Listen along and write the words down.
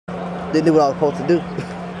Didn't do what I was supposed to do.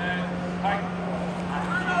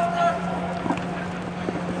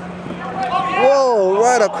 Whoa,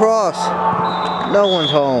 right across. No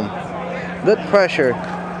one's home. Good pressure.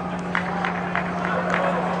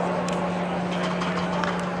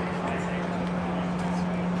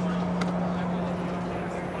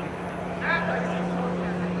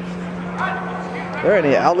 Are there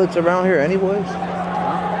any outlets around here anyways?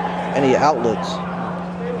 Any outlets?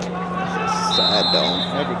 Sad dome.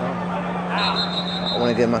 I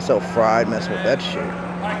want to get myself fried messing with that shit.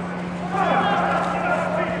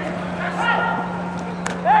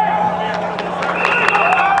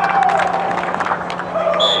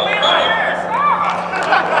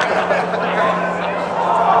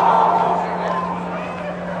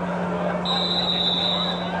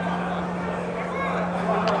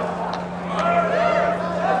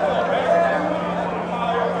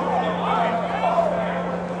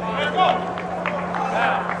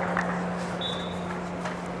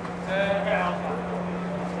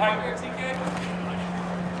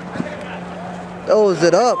 Oh, is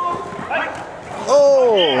it up?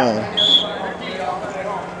 Oh!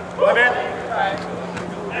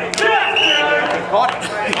 Caught it.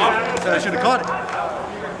 Said I should have caught it.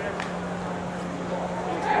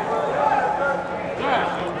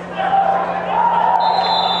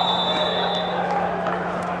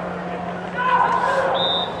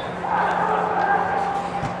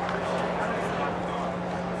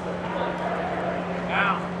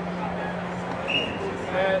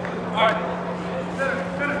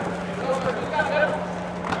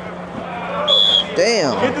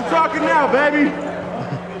 Damn. Get to talking now, baby.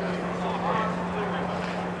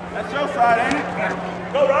 That's your side, ain't it?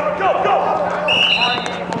 Go, Robert, go, go.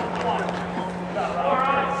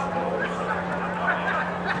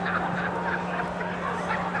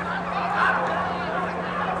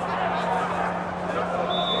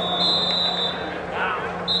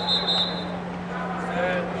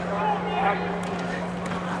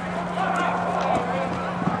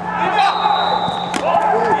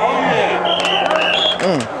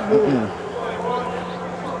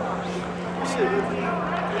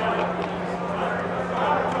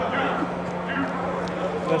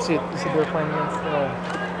 You said they're playing against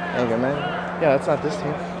Anger Management? Yeah, that's not this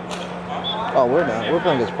team. Oh, we're not. We're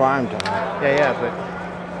playing against Prime Time. Yeah, but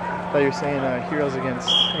I thought you were saying Heroes against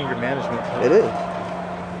Anger Management. It is.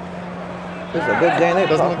 This is a good game.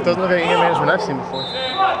 Doesn't look like Anger Management I've seen before.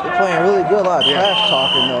 They're playing really good. A lot of trash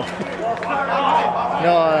talking though.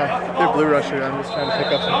 No, they're Blue Rusher. I'm just trying to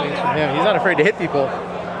pick up some things from him. He's not afraid to hit people.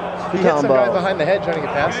 He hit some guy behind the head trying to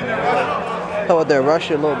get past him. How about that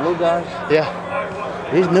Russia little blue guys? Yeah.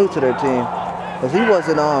 He's new to their team. Because he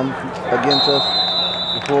wasn't against us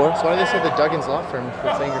before. So why do they say the Duggan's Law Firm with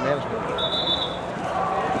Anger Management?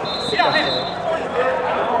 Do you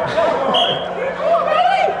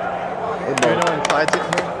know when Clyde's in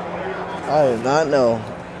here? I did not know.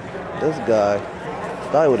 This guy.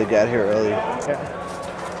 Thought he would have got here early.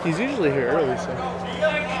 Yeah. He's usually here early, so.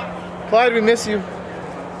 Clyde, we miss you.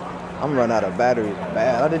 I'm running out of batteries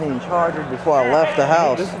bad. I didn't even charge it before I left the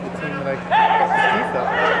house. This is the team that I kept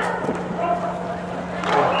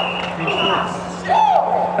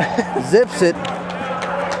Zips it.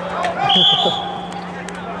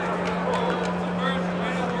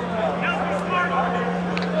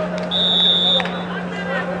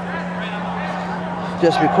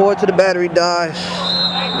 Just record till the battery dies.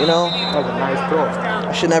 You know? That was a nice throw.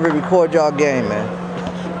 I should never record y'all game, man.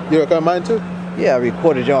 You record mine too? Yeah, I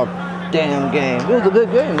recorded y'all damn game. It was a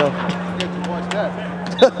good game though. Get to watch that.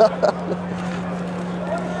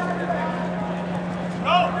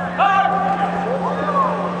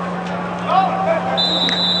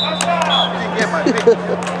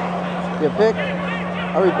 Your pick?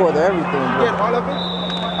 I recorded everything, bro. Get all of it?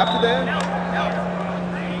 After that?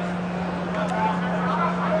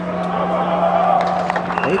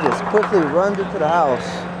 And he just quickly runs into the house.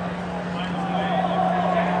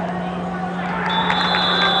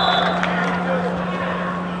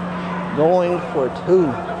 Going for two.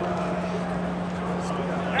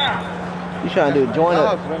 You trying to do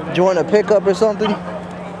join a pickup or something?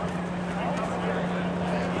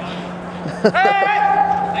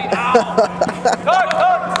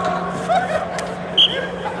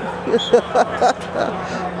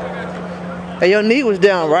 Hey, your knee was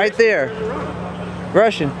down right there.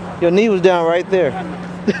 Russian, your knee was down right there.